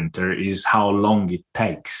 3D printer is how long it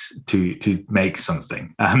takes to make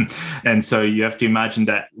something. And so you have to imagine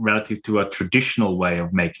that relative to a traditional way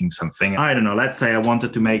of making something. I don't know, let's say I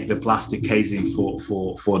wanted to make the plastic casing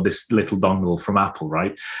for this little dongle from Apple,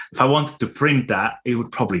 right? If I wanted to print that, it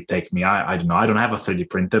would probably take me, I don't know, I don't have a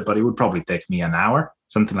 3D printer, but it would probably take me an hour.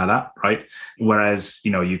 Something like that, right? Whereas,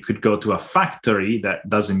 you could go to a factory that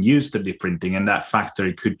doesn't use 3D printing, and that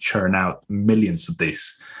factory could churn out millions of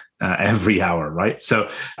these every hour, right? So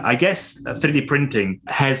I guess 3D printing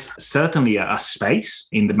has certainly a space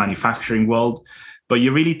in the manufacturing world, but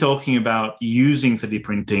you're really talking about using 3D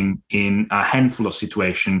printing in a handful of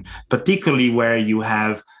situations, particularly where you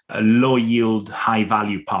have low yield, high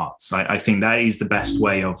value parts. I think that is the best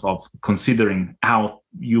way of considering how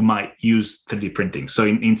you might use 3D printing. So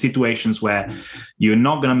in situations where you're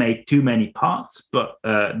not going to make too many parts, but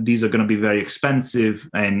these are going to be very expensive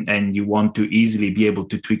and you want to easily be able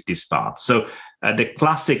to tweak these parts. So the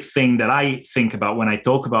classic thing that I think about when I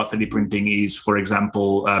talk about 3D printing is, for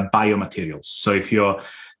example, biomaterials. So if you're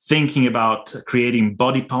thinking about creating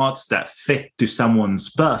body parts that fit to someone's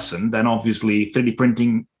person, then obviously 3D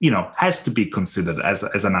printing, has to be considered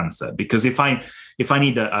as an answer. Because if I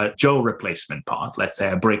need a jaw replacement part, let's say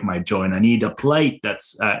I break my jaw and I need a plate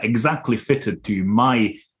that's exactly fitted to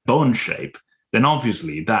my bone shape, then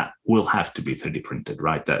obviously that will have to be 3D printed,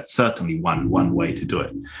 right? That's certainly one way to do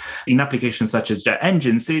it. In applications such as jet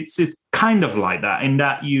engines, it's kind of like that, in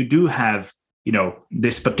that you do have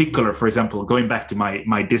this particular, for example, going back to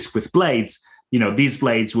my disc with blades, these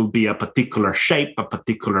blades will be a particular shape, a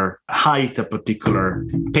particular height, a particular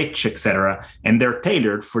pitch, etc. And they're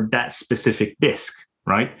tailored for that specific disc,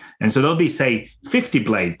 right? And so there'll be, say, 50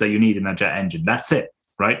 blades that you need in a jet engine. That's it,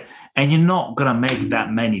 right? And you're not going to make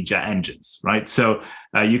that many jet engines, right? So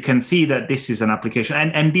you can see that this is an application.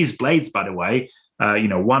 And these blades, by the way,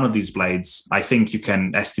 one of these blades, I think you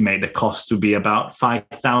can estimate the cost to be about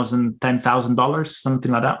 $5,000, $10,000,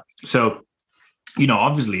 something like that. So,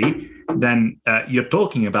 obviously, then you're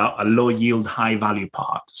talking about a low yield, high value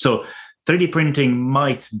part. So 3D printing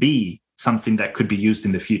might be something that could be used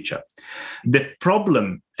in the future. The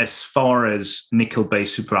problem, as far as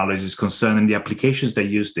nickel-based superalloys is concerned and the applications they're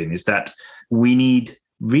used in, is that we need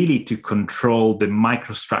really to control the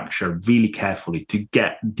microstructure really carefully to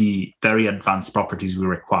get the very advanced properties we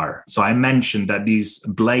require. So I mentioned that these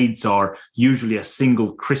blades are usually a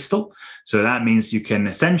single crystal. So that means you can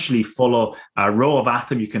essentially follow a row of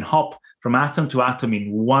atoms. You can hop from atom to atom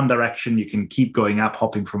in one direction. You can keep going up,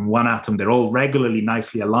 hopping from one atom. They're all regularly,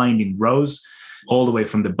 nicely aligned in rows, all the way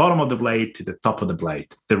from the bottom of the blade to the top of the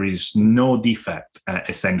blade. There is no defect,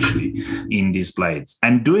 essentially, in these blades.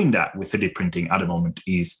 And doing that with 3D printing at the moment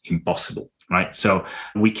is impossible, right? So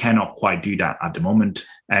we cannot quite do that at the moment.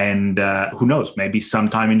 And who knows, maybe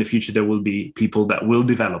sometime in the future, there will be people that will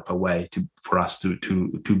develop a way for us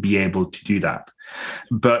to be able to do that.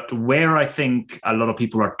 But where I think a lot of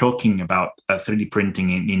people are talking about 3D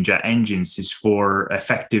printing in jet engines is for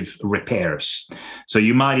effective repairs. So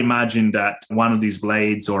you might imagine that one of these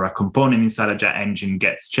blades or a component inside a jet engine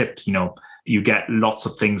gets chipped, you get lots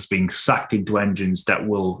of things being sucked into engines that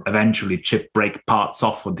will eventually break parts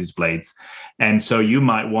off of these blades. And so you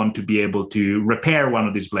might want to be able to repair one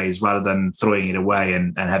of these blades rather than throwing it away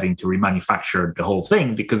and having to remanufacture the whole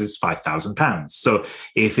thing because it's £5,000. So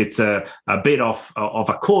if it's a bit of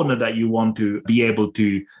a corner that you want to be able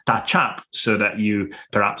to touch up so that you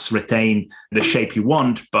perhaps retain the shape you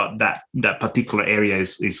want, but that particular area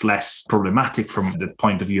is less problematic from the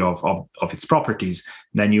point of view of its properties,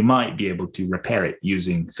 then you might be able to repair it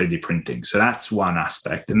using 3D printing. So that's one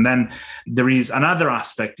aspect. And then there is another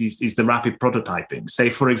aspect is the rapid prototyping. Say,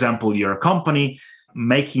 for example, you're a company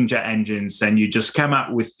making jet engines and you just come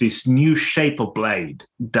up with this new shape of blade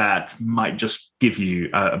that might just give you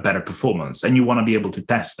a better performance. And you want to be able to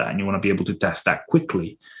test that, and you want to be able to test that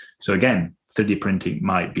quickly. So again, 3D printing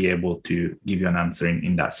might be able to give you an answer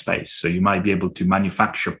in that space. So you might be able to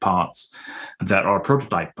manufacture parts that are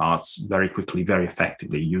prototype parts very quickly, very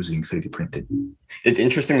effectively using 3D printing. It's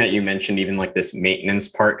interesting that you mentioned even like this maintenance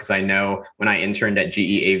part, because I know when I interned at GE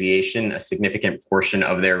Aviation, a significant portion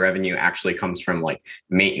of their revenue actually comes from like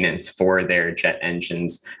maintenance for their jet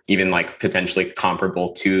engines, even like potentially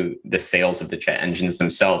comparable to the sales of the jet engines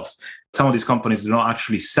themselves. Some of these companies do not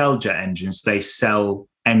actually sell jet engines, they sell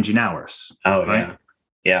engine hours. Oh, right? Yeah.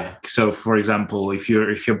 Yeah. So, for example, if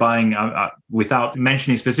you're buying without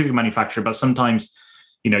mentioning specific manufacturer, but sometimes,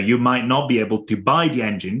 you might not be able to buy the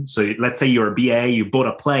engine. So, let's say you're a BA, you bought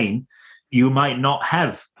a plane, you might not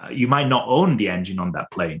own the engine on that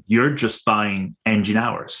plane. You're just buying engine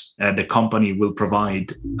hours. The company will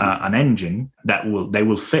provide an engine that they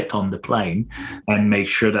will fit on the plane and make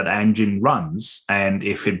sure that the engine runs. And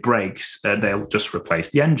if it breaks, they'll just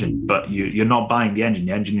replace the engine. But you're not buying the engine.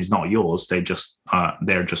 The engine is not yours. They're just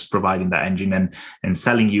providing that engine and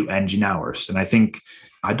selling you engine hours. And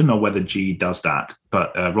I don't know whether GE does that,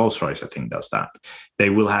 but Rolls-Royce, I think, does that.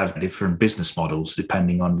 They will have different business models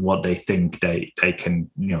depending on what they think they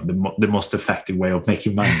can, the most effective way of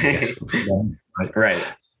making money, I guess, for them, right? Right.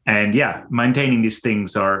 And maintaining these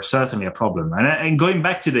things are certainly a problem. And going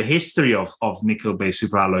back to the history of nickel-based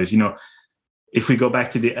superalloys, if we go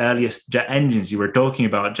back to the earliest jet engines, you were talking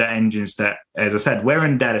about jet engines that, as I said,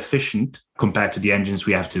 weren't that efficient compared to the engines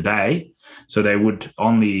we have today. So they would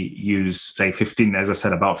only use, say, 15, as I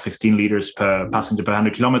said, about 15 liters per passenger per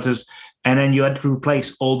 100 kilometers. And then you had to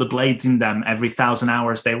replace all the blades in them every 1,000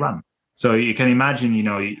 hours they run. So you can imagine,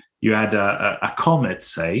 you had a comet,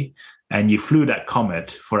 say, and you flew that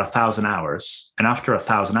comet for 1,000 hours. And after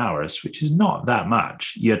 1,000 hours, which is not that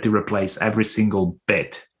much, you had to replace every single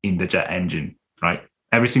bit in the jet engine, right?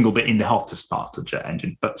 Every single bit in the hottest part of the jet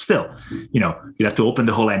engine. But still, you'd have to open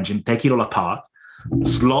the whole engine, take it all apart,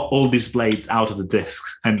 slot all these blades out of the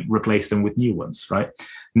discs and replace them with new ones, right?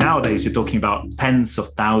 Nowadays, you're talking about tens of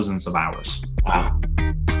thousands of hours. Wow.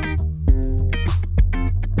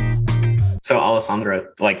 So Alessandro,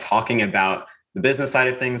 talking about the business side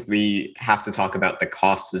of things, we have to talk about the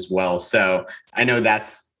costs as well. So I know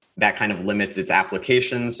that kind of limits its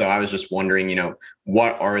application. So I was just wondering,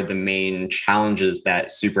 what are the main challenges that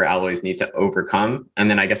superalloys need to overcome?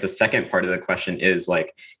 And then I guess the second part of the question is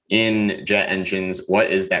in jet engines,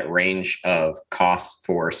 what is that range of costs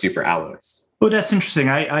for superalloys? Well, that's interesting.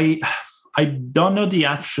 I don't know the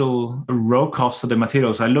actual raw cost of the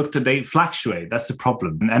materials. I looked at, they fluctuate. That's the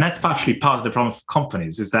problem. And that's actually part of the problem for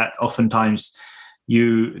companies, is that oftentimes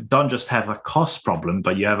you don't just have a cost problem,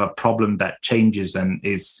 but you have a problem that changes and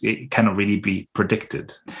it cannot really be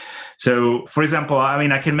predicted. So, for example,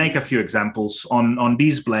 I can make a few examples on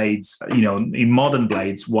these blades. In modern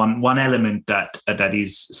blades, one element that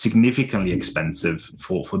is significantly expensive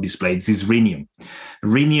for these blades is rhenium.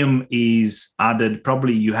 Rhenium is added.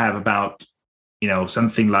 Probably you have about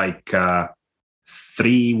something like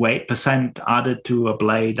 3 weight% added to a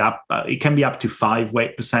blade. It can be up to 5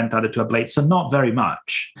 weight% added to a blade, so not very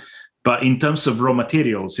much. But in terms of raw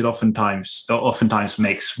materials, it oftentimes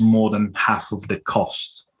makes more than half of the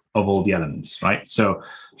cost of all the elements, right? So,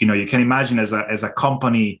 you can imagine as a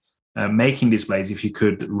company making these blades, if you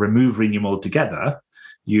could remove rhenium altogether,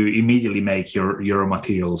 you immediately make your raw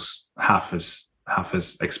materials half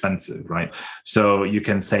as expensive, right? So you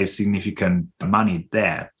can save significant money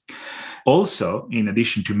there. Also, in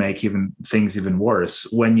addition to make things even worse,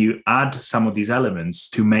 when you add some of these elements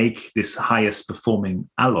to make this highest performing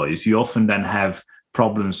alloys, you often then have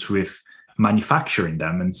problems with manufacturing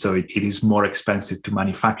them. And so it is more expensive to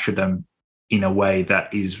manufacture them in a way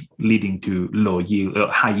that is leading to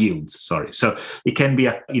high yields. So it can be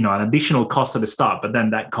an additional cost at the start, but then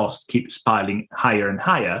that cost keeps piling higher and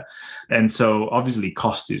higher. And so obviously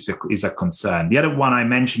cost is a concern. The other one I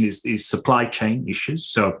mentioned is supply chain issues.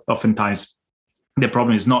 So oftentimes the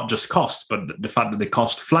problem is not just cost, but the fact that the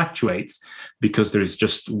cost fluctuates because there is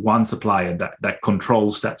just one supplier that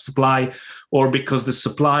controls that supply, or because the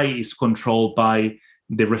supply is controlled by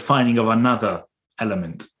the refining of another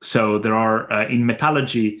element. So there are in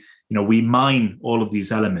metallurgy, we mine all of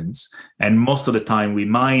these elements, and most of the time we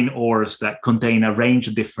mine ores that contain a range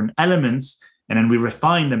of different elements, and then we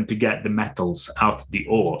refine them to get the metals out of the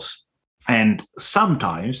ores. And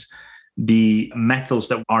sometimes the metals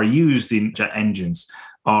that are used in jet engines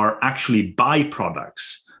are actually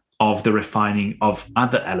byproducts of the refining of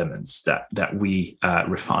other elements that we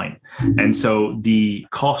refine. And so the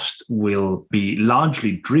cost will be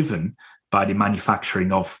largely driven by the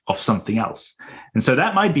manufacturing of something else. And so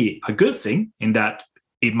that might be a good thing in that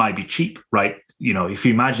it might be cheap, right? If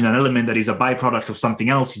you imagine an element that is a byproduct of something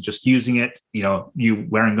else, you're just using it, you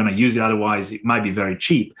weren't going to use it otherwise, it might be very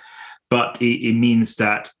cheap. But it means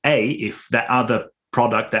that, if that other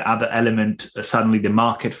product, that other element, suddenly the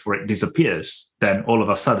market for it disappears, then all of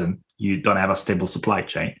a sudden you don't have a stable supply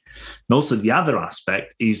chain. And also the other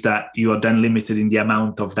aspect is that you are then limited in the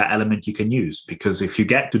amount of that element you can use, because if you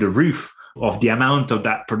get to the roof of the amount of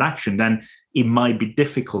that production, then it might be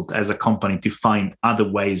difficult as a company to find other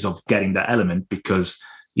ways of getting that element, because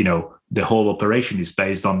the whole operation is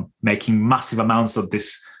based on making massive amounts of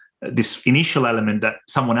this initial element that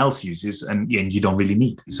someone else uses and you don't really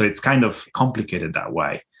need. So it's kind of complicated that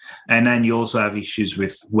way. And then you also have issues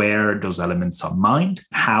with where those elements are mined,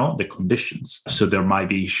 how, the conditions. So there might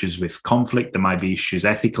be issues with conflict. There might be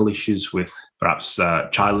ethical issues with perhaps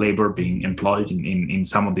child labor being employed in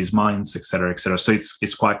some of these mines, et cetera, et cetera. So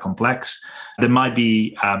it's quite complex. There might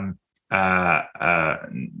be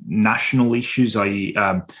national issues, i.e.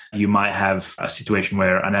 You might have a situation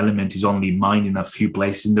where an element is only mined in a few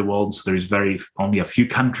places in the world. So there's only a few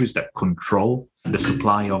countries that control the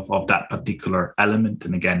supply of that particular element.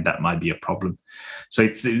 And again, that might be a problem. So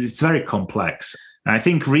it's very complex. And I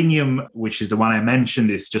think rhenium, which is the one I mentioned,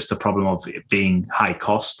 is just a problem of it being high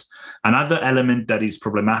cost. Another element that is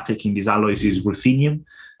problematic in these alloys is ruthenium.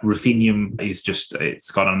 Ruthenium it's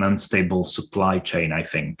got an unstable supply chain, I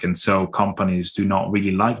think. And so companies do not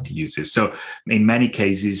really like to use it. So in many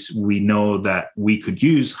cases, we know that we could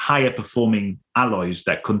use higher performing alloys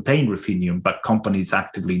that contain ruthenium, but companies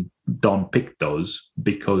actively don't pick those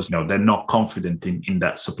because they're not confident in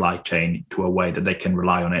that supply chain to a way that they can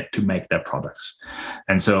rely on it to make their products.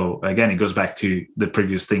 And so again, it goes back to the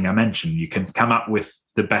previous thing I mentioned. You can come up with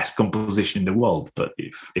the best composition in the world, but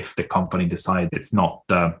if the company decides it's not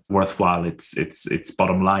worthwhile, its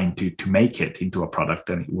bottom line to make it into a product,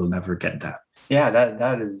 then it will never get that. Yeah,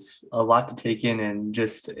 that is a lot to take in, and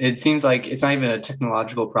just it seems like it's not even a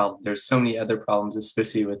technological problem. There's so many other problems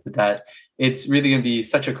associated with it that it's really going to be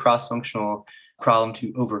such a cross-functional problem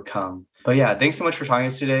to overcome. But yeah, thanks so much for talking to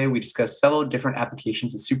us today. We discussed several different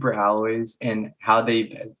applications of superalloys and how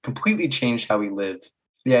they've completely changed how we live.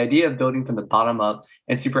 The idea of building from the bottom up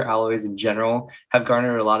and superalloys in general have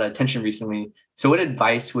garnered a lot of attention recently. So what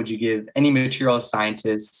advice would you give any material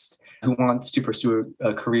scientist who wants to pursue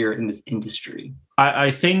a career in this industry? I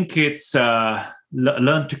think it's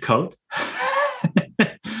learn to code,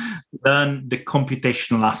 learn the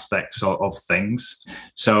computational aspects of things.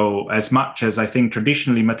 So as much as I think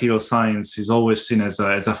traditionally material science is always seen as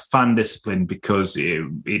a fun discipline because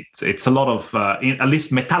it's a lot of, at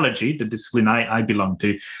least metallurgy, the discipline I belong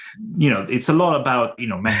to, it's a lot about,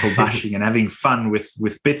 metal bashing and having fun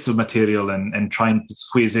with bits of material and trying to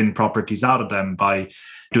squeeze in properties out of them by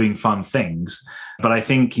doing fun things. But I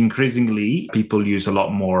think increasingly people use a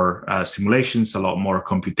lot more simulations, a lot more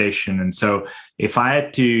computation. And so if I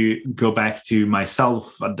had to go back to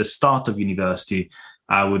myself at the start of university,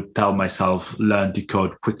 I would tell myself, learn to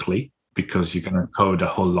code quickly because you're going to code a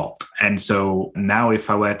whole lot. And so now if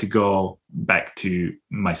I were to go back to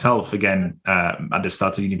myself again at the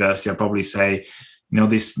start of university, I'd probably say,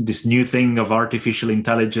 this new thing of artificial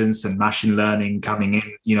intelligence and machine learning coming in,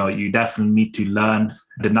 you definitely need to learn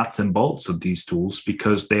the nuts and bolts of these tools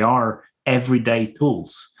because they are everyday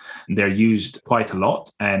tools. They're used quite a lot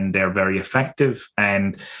and they're very effective.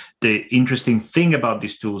 And the interesting thing about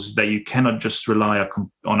these tools is that you cannot just rely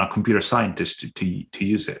on a computer scientist to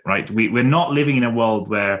use it, right? We're not living in a world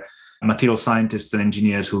where material scientists and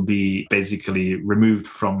engineers will be basically removed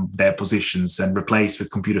from their positions and replaced with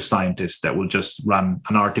computer scientists that will just run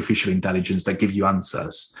an artificial intelligence that give you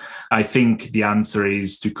answers. I think the answer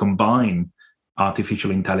is to combine artificial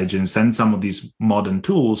intelligence and some of these modern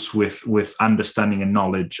tools with understanding and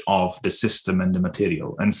knowledge of the system and the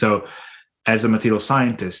material. And so as a material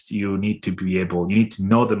scientist, you need to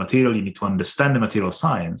know the material, you need to understand the material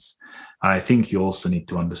science. And I think you also need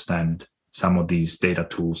to understand some of these data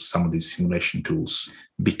tools, some of these simulation tools,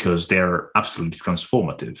 because they're absolutely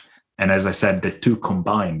transformative. And as I said, the two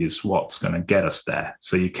combined is what's going to get us there.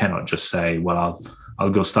 So you cannot just say, well, I'll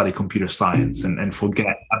go study computer science and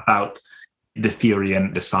forget about the theory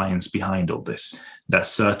and the science behind all this. That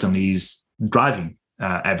certainly is driving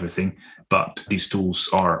everything, but these tools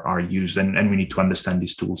are used and we need to understand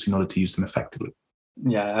these tools in order to use them effectively.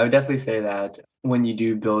 Yeah, I would definitely say that when you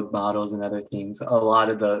do build models and other things, a lot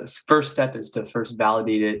of the first step is to first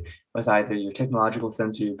validate it with either your technological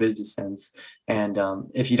sense or your business sense. And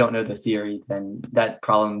if you don't know the theory, then that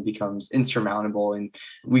problem becomes insurmountable. And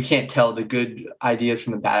we can't tell the good ideas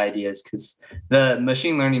from the bad ideas because the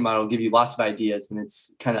machine learning model will give you lots of ideas and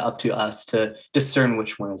it's kind of up to us to discern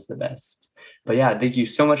which one is the best. But yeah, thank you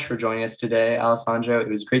so much for joining us today, Alessandro. It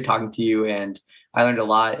was great talking to you and I learned a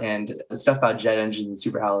lot, and the stuff about jet engines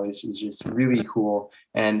and superalloys is just really cool.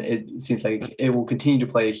 And it seems like it will continue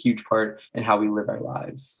to play a huge part in how we live our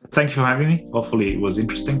lives. Thank you for having me. Hopefully it was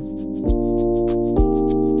interesting.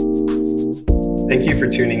 Thank you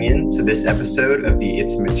for tuning in to this episode of the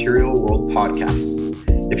It's a Material World podcast.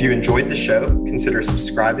 If you enjoyed the show, consider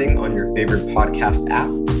subscribing on your favorite podcast app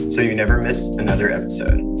so you never miss another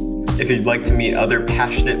episode. If you'd like to meet other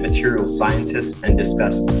passionate material scientists and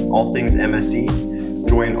discuss all things MSE,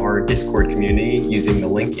 join our Discord community using the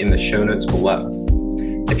link in the show notes below.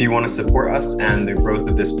 If you want to support us and the growth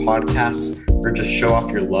of this podcast, or just show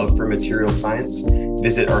off your love for material science,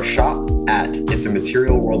 visit our shop at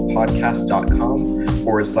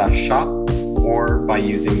itsamaterialworldpodcast.com/shop or by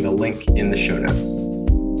using the link in the show notes.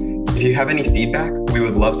 If you have any feedback, we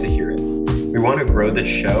would love to hear it. We want to grow this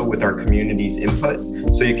show with our community's input,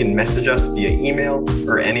 so you can message us via email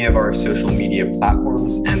or any of our social media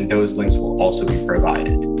platforms, and those links will also be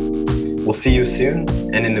provided. We'll see you soon,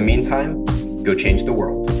 and in the meantime, go change the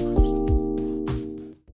world.